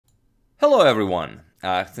Hello everyone!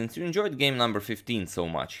 Since you enjoyed game number 15 so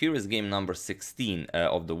much, here is game number 16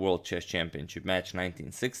 of the World Chess Championship match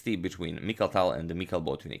 1960 between Mikhail Tal and Mikhail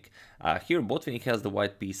Botvinnik. Here Botvinnik has the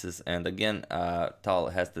white pieces, and again Tal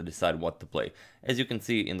has to decide what to play. As you can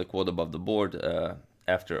see in the quote above the board,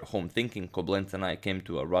 after home thinking, Koblenz and I came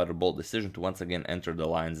to a rather bold decision to once again enter the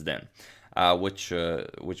lion's den. Which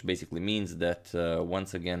basically means that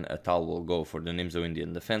once again Tal will go for the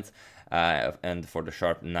Nimzo-Indian defense and for the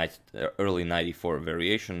sharp early knight e4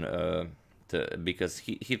 variation, because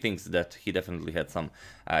he thinks that he definitely had some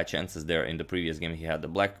chances there in the previous game. He had the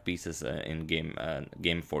black pieces in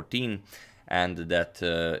game 14, and that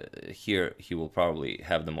here he will probably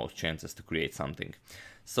have the most chances to create something.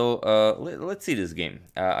 So let's see this game.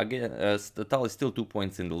 Again, Tal is still 2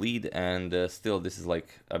 points in the lead, and still this is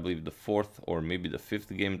like, I believe, the fourth or maybe the fifth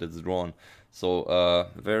game that's drawn. So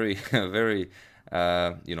very, very,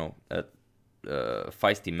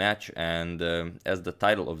 feisty match. And as the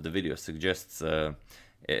title of the video suggests,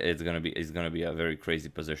 it's gonna be a very crazy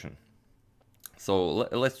position. So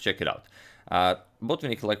let's check it out.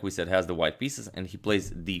 Botvinnik, like we said, has the white pieces, and he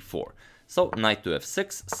plays d4. So knight to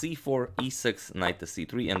f6, c4, e6, knight to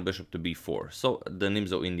c3, and bishop to b4. So the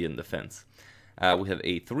Nimzo-Indian defense. We have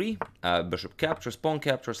a3, bishop captures, pawn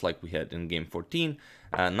captures, like we had in game 14.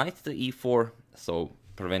 Knight to e4, so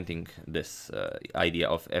preventing this idea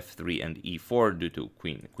of f3 and e4 due to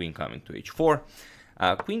queen coming to h4.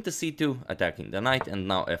 Queen to c2, attacking the knight, and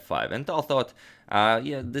now f5. And Tal thought,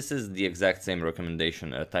 yeah, this is the exact same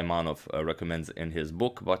recommendation Taimanov recommends in his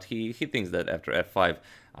book, but he thinks that after f5,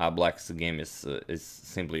 Black's game is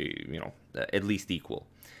simply, at least equal.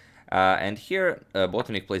 And here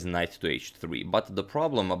Botvinnik plays knight to h3, but the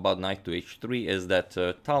problem about knight to h3 is that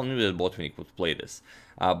Tal knew that Botvinnik would play this.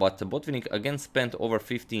 But Botvinnik again spent over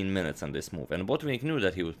 15 minutes on this move, and Botvinnik knew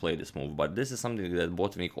that he would play this move, but this is something that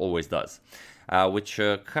Botvinnik always does, which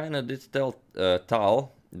kind of did tell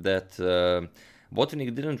Tal that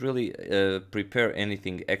Botvinnik didn't really prepare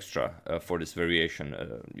anything extra for this variation,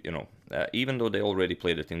 even though they already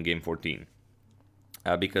played it in game 14.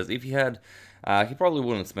 Because if he had, he probably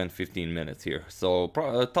wouldn't spend 15 minutes here. So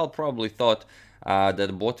Tal probably thought that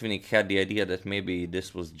Botvinnik had the idea that maybe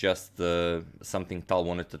this was just something Tal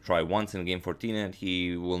wanted to try once in game 14, and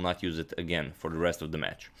he will not use it again for the rest of the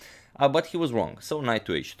match. But he was wrong. So knight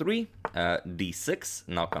to h3, d6,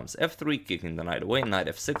 now comes f3, kicking the knight away, knight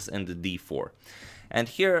f6, and d4. And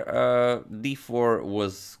here d4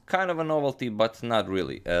 was kind of a novelty, but not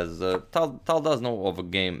really, as Tal does know of a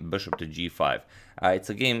game bishop to g5. It's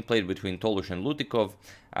a game played between Tolush and Lutikov,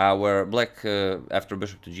 where Black, after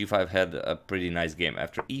bishop to g5, had a pretty nice game.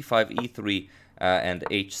 After e5, e3, and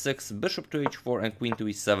h6, bishop to h4, and queen to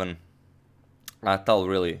e7, Tal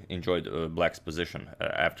really enjoyed Black's position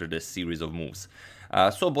after this series of moves.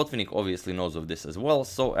 So Botvinnik obviously knows of this as well,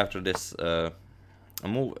 so after this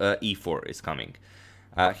move, e4 is coming.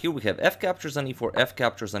 Here we have f captures on e4, f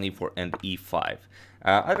captures on e4, and e5.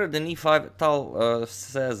 Other than e5, Tal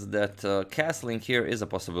says that castling here is a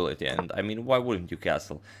possibility, and I mean, why wouldn't you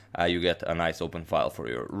castle? You get a nice open file for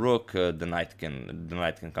your rook. The knight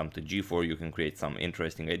can come to g4. You can create some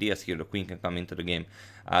interesting ideas here. The queen can come into the game.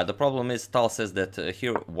 The problem is, Tal says that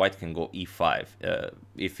here white can go e5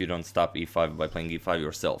 if you don't stop e5 by playing e5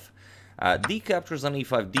 yourself. D captures on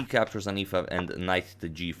e5, D captures on e5, and knight to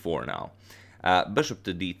g4 now. Bishop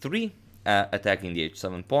to d3, attacking the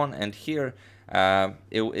h7 pawn, and here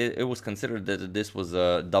it was considered that this was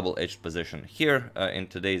a double-edged position. Here, in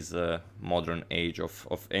today's modern age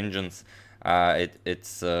of engines,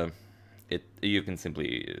 you can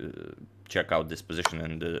simply check out this position,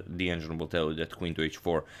 and the engine will tell you that queen to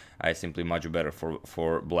h4 is simply much better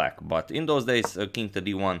for Black. But in those days, king to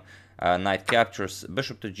d1, knight captures,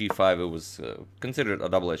 bishop to g5, it was considered a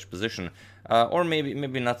double-edged position, or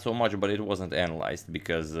maybe not so much, but it wasn't analyzed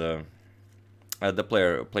because the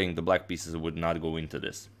player playing the black pieces would not go into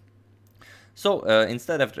this. So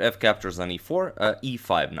instead, after f captures on e4,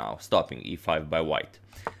 e5 now, stopping e5 by white.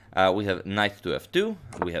 We have knight to f2,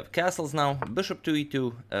 we have castles now, bishop to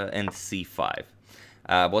e2, and c5.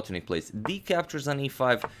 Botvinnik plays d captures on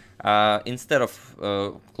e5. Instead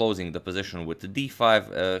of closing the position with the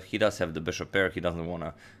d5, he does have the bishop pair. He doesn't want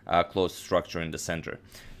to close structure in the center.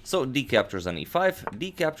 So d captures on e5,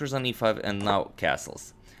 d captures on e5, and now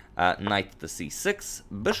castles. Knight to c6,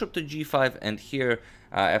 bishop to g5, and here,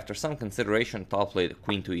 after some consideration, Tal played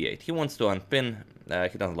queen to e8. He wants to unpin.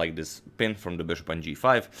 He doesn't like this pin from the bishop on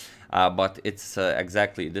g5, but it's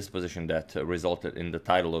exactly this position that resulted in the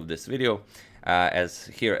title of this video. As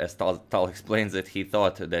Tal explains it, he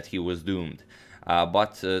thought that he was doomed.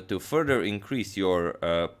 But to further increase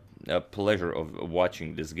your pleasure of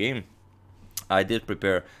watching this game, I did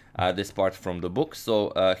prepare this part from the book,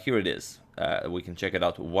 so here it is. We can check it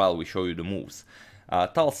out while we show you the moves.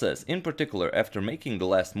 Tal says, in particular, after making the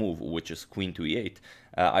last move, which is queen to e8,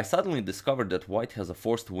 I suddenly discovered that white has a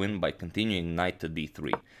forced win by continuing knight to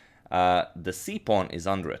d3. The c-pawn is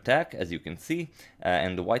under attack, as you can see,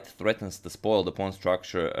 and the white threatens to spoil the pawn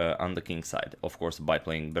structure on the king side, of course by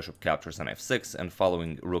playing bishop captures on f6 and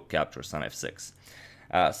following rook captures on f6.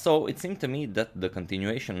 So it seemed to me that the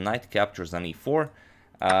continuation knight captures on e4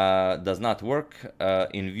 does not work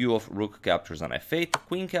in view of rook captures on f8,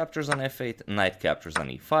 queen captures on f8, knight captures on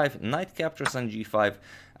e5, knight captures on g5,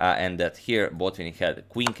 and that here Botvinnik had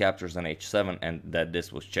queen captures on h7 and that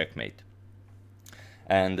this was checkmate.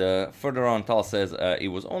 And further on, Tal says, it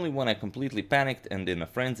was only when I completely panicked and in a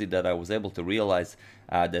frenzy that I was able to realize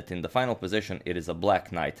that in the final position it is a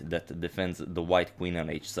black knight that defends the white queen on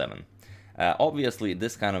h7. Obviously,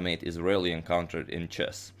 this kind of mate is rarely encountered in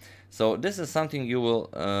chess. So this is something you will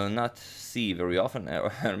not see very often,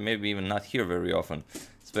 or maybe even not hear very often,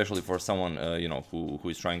 especially for someone you know, who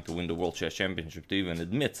is trying to win the World Chess Championship to even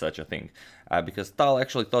admit such a thing. Because Tal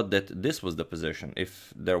actually thought that this was the position.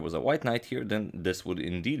 If there was a white knight here, then this would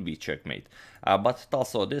indeed be checkmate. But Tal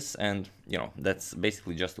saw this, and you know, that's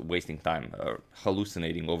basically just wasting time,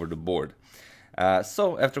 hallucinating over the board.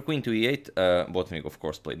 So after queen to e8, Botvinnik of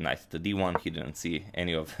course played knight to d1. He didn't see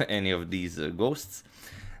any of these ghosts.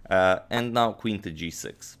 And now queen to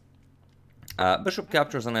g6. Bishop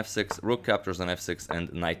captures on f6, rook captures on f6,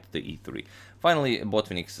 and knight to e3. Finally,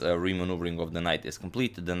 Botvinnik's remaneuvering of the knight is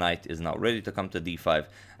complete. The knight is now ready to come to d5,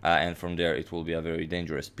 and from there it will be a very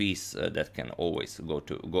dangerous piece that can always go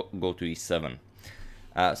to e7.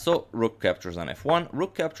 So rook captures on f1,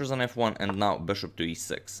 rook captures on f1, and now bishop to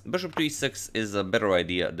e6. Bishop to e6 is a better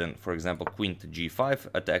idea than, for example, queen to g5,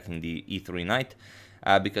 attacking the e3 knight.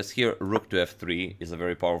 Because here rook to f3 is a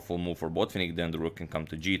very powerful move for Botvinnik. Then the rook can come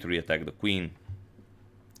to g3, attack the queen.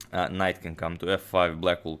 Knight can come to f5.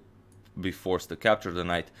 Black will be forced to capture the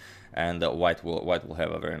knight, and white will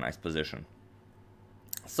have a very nice position.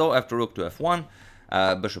 So after rook to f1,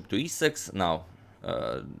 bishop to e6. Now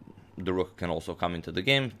the rook can also come into the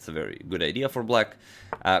game. It's a very good idea for black.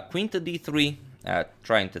 Queen to d3,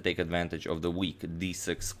 trying to take advantage of the weak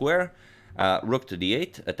d6 square. Rook to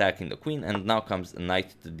d8, attacking the queen, and now comes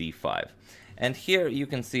knight to d5. And here you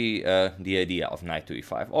can see the idea of knight to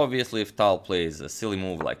e5. Obviously, if Tal plays a silly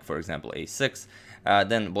move like, for example, a6,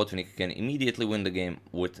 then Botvinnik can immediately win the game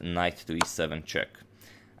with knight to e7 check.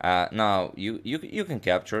 Now, you can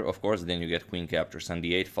capture, of course, then you get queen captures on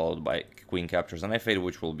d8, followed by queen captures on f8,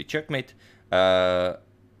 which will be checkmate.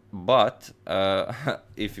 But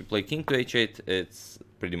if you play king to h8, it's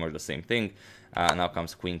pretty much the same thing. Now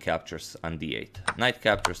comes queen captures on d8, knight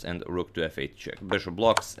captures and rook to f8 check, bishop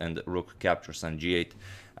blocks and rook captures on g8,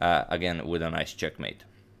 again with a nice checkmate.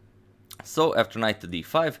 So after knight to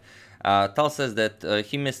d5, Tal says that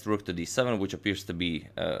he missed rook to d7, which appears to be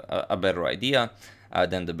a better idea.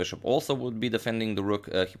 Then the bishop also would be defending the rook.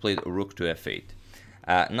 He played rook to f8.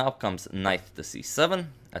 Now comes knight to c7,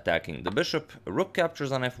 attacking the bishop, rook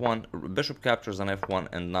captures on f1, bishop captures on f1,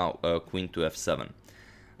 and now queen to f7.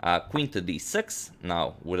 Queen to d6,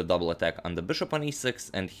 now with a double attack on the bishop on e6,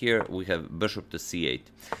 and here we have bishop to c8.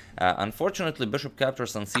 Unfortunately, bishop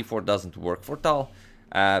captures on c4 doesn't work for Tal,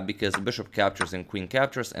 because bishop captures and queen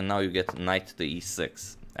captures, and now you get knight to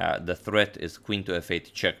e6. The threat is queen to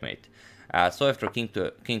f8 checkmate. So after king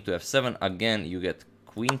to f7, again you get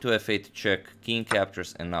queen to f8 check, king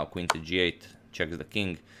captures, and now queen to g8 checks the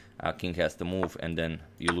king. King has to move, and then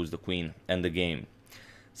you lose the queen and the game.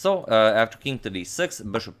 So after king to d6,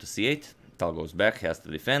 bishop to c8, Tal goes back, has to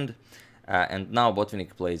defend, and now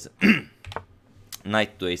Botvinnik plays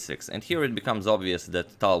knight to a6. And here it becomes obvious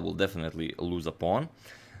that Tal will definitely lose a pawn,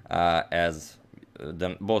 as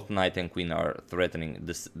both knight and queen are threatening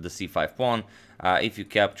the c5 pawn. If you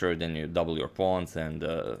capture, then you double your pawns, and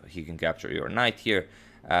he can capture your knight here.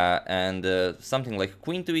 And something like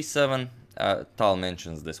queen to e7, Tal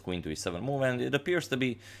mentions this queen to e7 move, and it appears to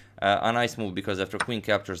be a nice move, because after queen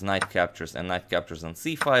captures, knight captures, and knight captures on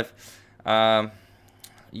c5,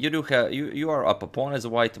 you are up a pawn as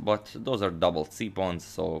white, but those are double c pawns,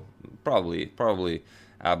 so probably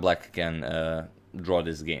black can draw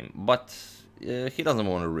this game, but he doesn't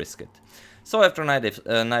want to risk it. So after knight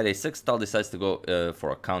a6, Tal decides to go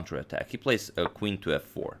for a counter attack. He plays queen to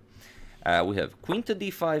f4. We have queen to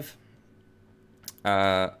d5,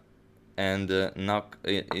 and now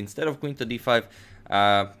instead of queen to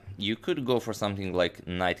d5, you could go for something like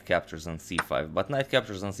knight captures on c5, but knight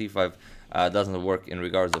captures on c5 doesn't work in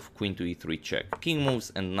regards of queen to e3 check. King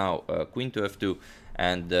moves, and now queen to f2,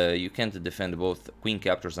 and you can't defend both queen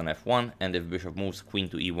captures on f1, and if bishop moves, queen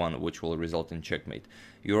to e1, which will result in checkmate.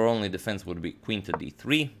 Your only defense would be queen to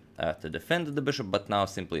d3 to defend the bishop, but now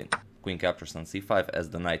simply queen captures on c5 as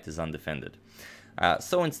the knight is undefended.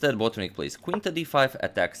 So instead, Botvinnik plays queen to d5,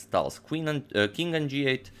 attacks Tal's king on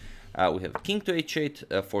g8. We have king to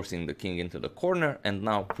h8, forcing the king into the corner, and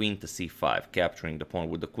now queen to c5, capturing the pawn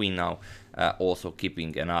with the queen now, also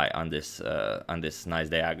keeping an eye on this nice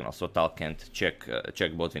diagonal, so Tal can't check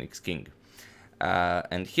Botvinnik's king.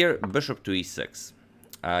 And here, bishop to e6.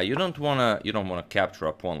 You don't wanna capture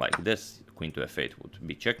a pawn like this. Queen to f8 would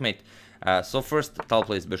be checkmate. So first, Tal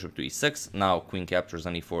plays bishop to e6. Now queen captures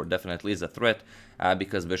on e4 definitely is a threat,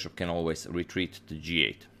 because bishop can always retreat to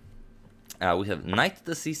g8. We have knight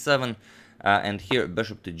to c7, and here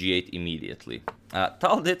bishop to g8 immediately.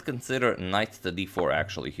 Tal did consider knight to d4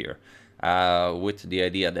 actually here, with the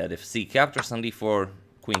idea that if c captures on d4,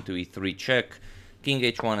 queen to e3 check, king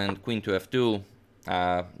h1 and queen to f2,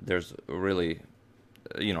 there's really,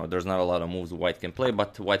 there's not a lot of moves white can play,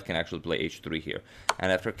 but white can actually play h3 here.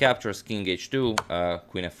 And after captures king h2,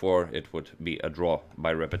 queen f4, it would be a draw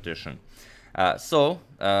by repetition. So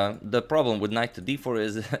the problem with knight to d4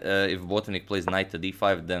 is if Botvinnik plays knight to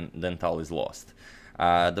d5, then Tal is lost.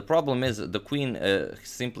 The problem is the queen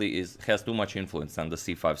simply has too much influence on the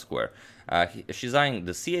c5 square. She's eyeing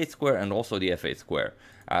the c8 square and also the f8 square.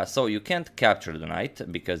 So you can't capture the knight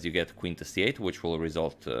because you get queen to c8,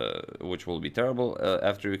 which will be terrible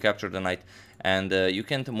after you capture the knight, and you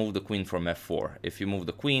can't move the queen from f4. If you move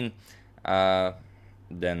the queen,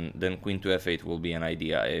 then queen to f8 will be an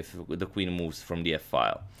idea if the queen moves from the f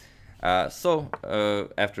file. So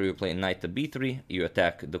after you play knight to b3, you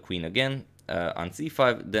attack the queen again on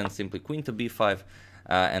c5, then simply queen to b5,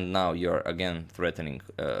 and now you're again threatening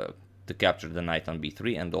to capture the knight on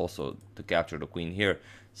b3 and also to capture the queen here.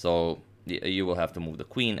 So you will have to move the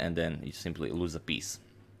queen, and then you simply lose a piece.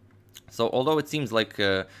 So although it seems like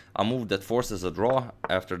a move that forces a draw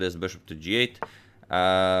after this bishop to g8,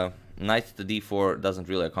 knight to d4 doesn't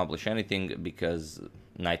really accomplish anything because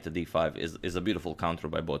knight to d5 is a beautiful counter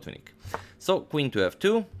by Botvinnik. So queen to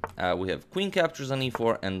f2, we have queen captures on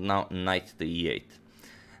e4, and now knight to e8.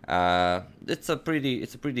 It's a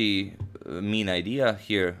pretty mean idea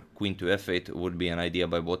here. Queen to f8 would be an idea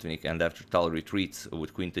by Botvinnik, and after Tal retreats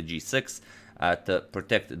with queen to g6 to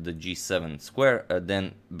protect the g7 square,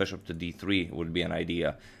 then bishop to d3 would be an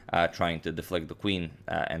idea, trying to deflect the queen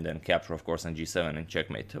and then capture, of course, on g7 and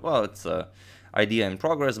checkmate. Well, it's an idea in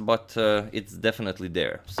progress, but it's definitely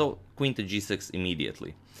there. So queen to g6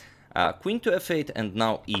 immediately. Queen to f8, and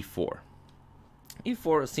now e4.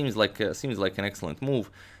 e4 seems like an excellent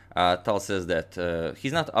move. Tal says that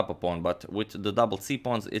he's not up a pawn, but with the double c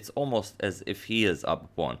pawns, it's almost as if he is up a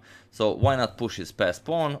pawn. So why not push his passed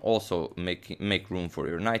pawn? Also make room for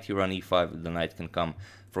your knight here on e5. The knight can come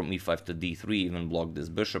from e5 to d3, even block this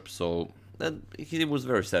bishop. So he was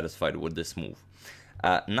very satisfied with this move.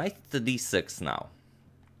 Knight to d6 now.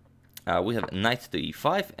 We have knight to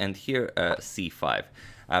e5, and here c5.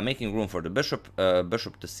 Making room for the bishop.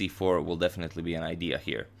 Bishop to c4 will definitely be an idea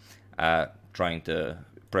here. Trying to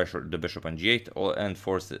pressure the bishop on g8 and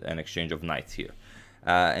force an exchange of knights here.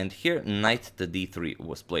 And here knight to d3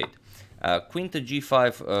 was played. Queen to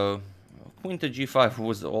g5. Queen to g5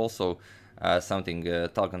 was also something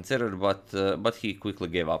Tal considered, but he quickly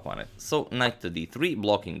gave up on it. So knight to d3,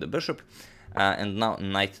 blocking the bishop, and now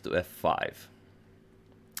knight to f5.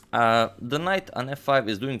 The knight on f5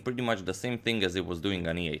 is doing pretty much the same thing as it was doing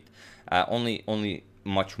on e8, only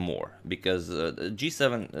much more, because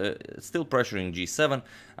g7 still pressuring g7,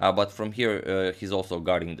 but from here he's also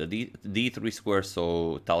guarding the d3 square,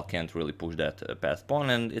 so Tal can't really push that past pawn,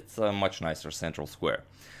 and it's a much nicer central square.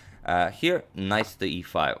 Here knight to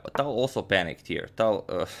e5. Tal also panicked here.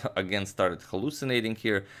 Tal again started hallucinating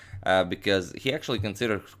here, because he actually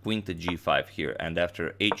considered queen to g5 here, and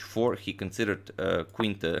after h4 he considered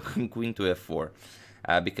queen to f4.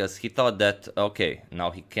 Because he thought that, okay, now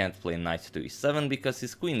he can't play knight to e7 because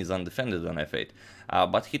his queen is undefended on f8.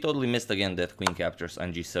 But he totally missed again that queen captures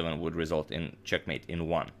on g7 would result in checkmate in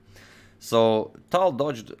 1. So Tal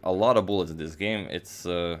dodged a lot of bullets in this game. It's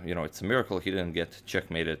it's a miracle he didn't get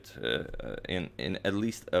checkmated in at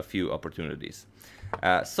least a few opportunities.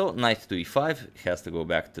 So knight to e5 has to go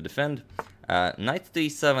back to defend. Knight to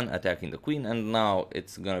e7 attacking the queen, and now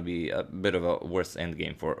it's gonna be a bit of a worse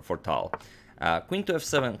endgame for Tal. Queen to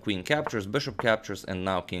f7, queen captures, bishop captures, and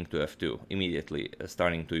now king to f2, immediately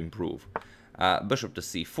starting to improve. Bishop to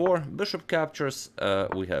c4, bishop captures,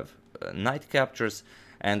 we have knight captures,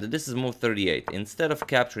 and this is move 38. Instead of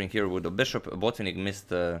capturing here with the bishop, Botvinnik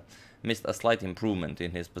missed a slight improvement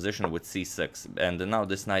in his position with c6, and now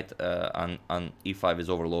this knight on e5 is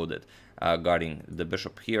overloaded, guarding the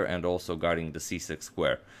bishop here and also guarding the c6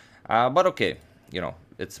 square. But okay, you know,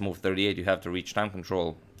 it's move 38, you have to reach time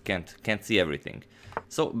control, can't see everything.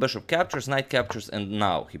 So bishop captures, knight captures, and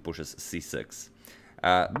now he pushes c6.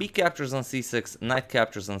 B captures on c6, knight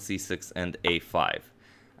captures on c6, and a5.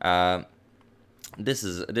 This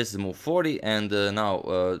is move 40, and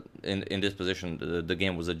now in this position the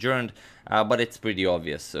game was adjourned. But it's pretty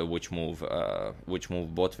obvious which move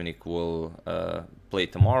Botvinnik will play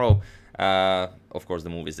tomorrow. Of course, the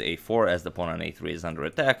move is a4, as the pawn on a3 is under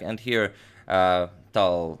attack, and here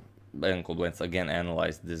Tal and once again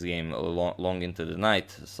analyzed this game long into the night.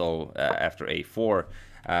 So after a4,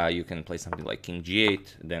 you can play something like king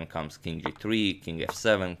g8, then comes king g3, king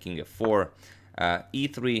f7, king f4,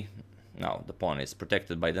 e3. Now the pawn is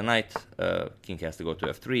protected by the knight, king has to go to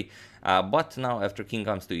f3, but now after king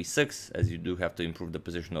comes to e6, as you do have to improve the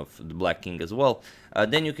position of the black king as well,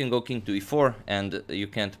 then you can go king to e4, and you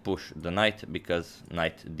can't push the knight because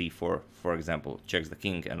knight d4, for example, checks the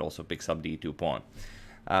king and also picks up the e2 pawn.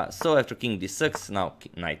 So after king d6, now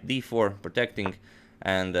knight d4, protecting,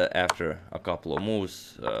 and after a couple of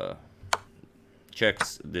moves,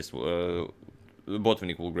 checks, this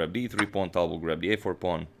Botvinnik will grab the e3 pawn, Tal will grab the a4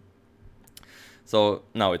 pawn. So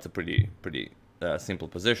now it's a pretty simple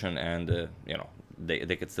position, and you know,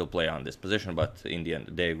 they could still play on this position, but in the end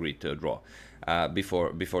they agreed to a draw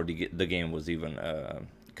before the game was even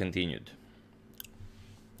continued.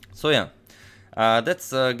 So yeah,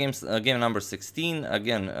 that's game number 16.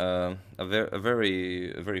 Again, a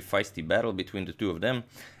very feisty battle between the two of them.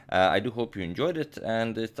 I do hope you enjoyed it,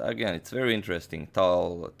 and it's very interesting.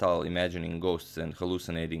 Tal imagining ghosts and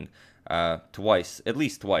hallucinating at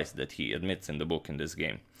least twice that he admits in the book in this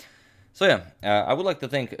game. So yeah, I would like to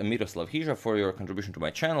thank Miroslav Hija for your contribution to my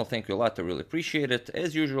channel. Thank you a lot, I really appreciate it.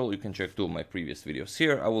 As usual, you can check two of my previous videos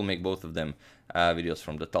here. I will make both of them videos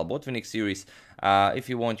from the Tal Botvinnik series. If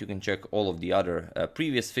you want, you can check all of the other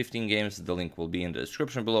previous 15 games. The link will be in the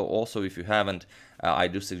description below. Also, if you haven't, I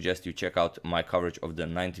do suggest you check out my coverage of the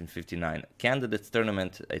 1959 Candidates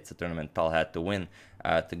Tournament. It's a tournament Tal had to win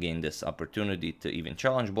to gain this opportunity to even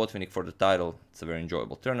challenge Botvinnik for the title. It's a very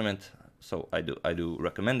enjoyable tournament, so I do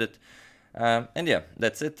recommend it. And yeah,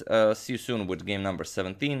 that's it. See you soon with game number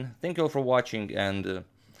 17. Thank you all for watching, and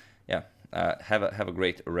yeah, have a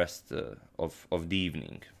great rest of the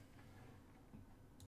evening.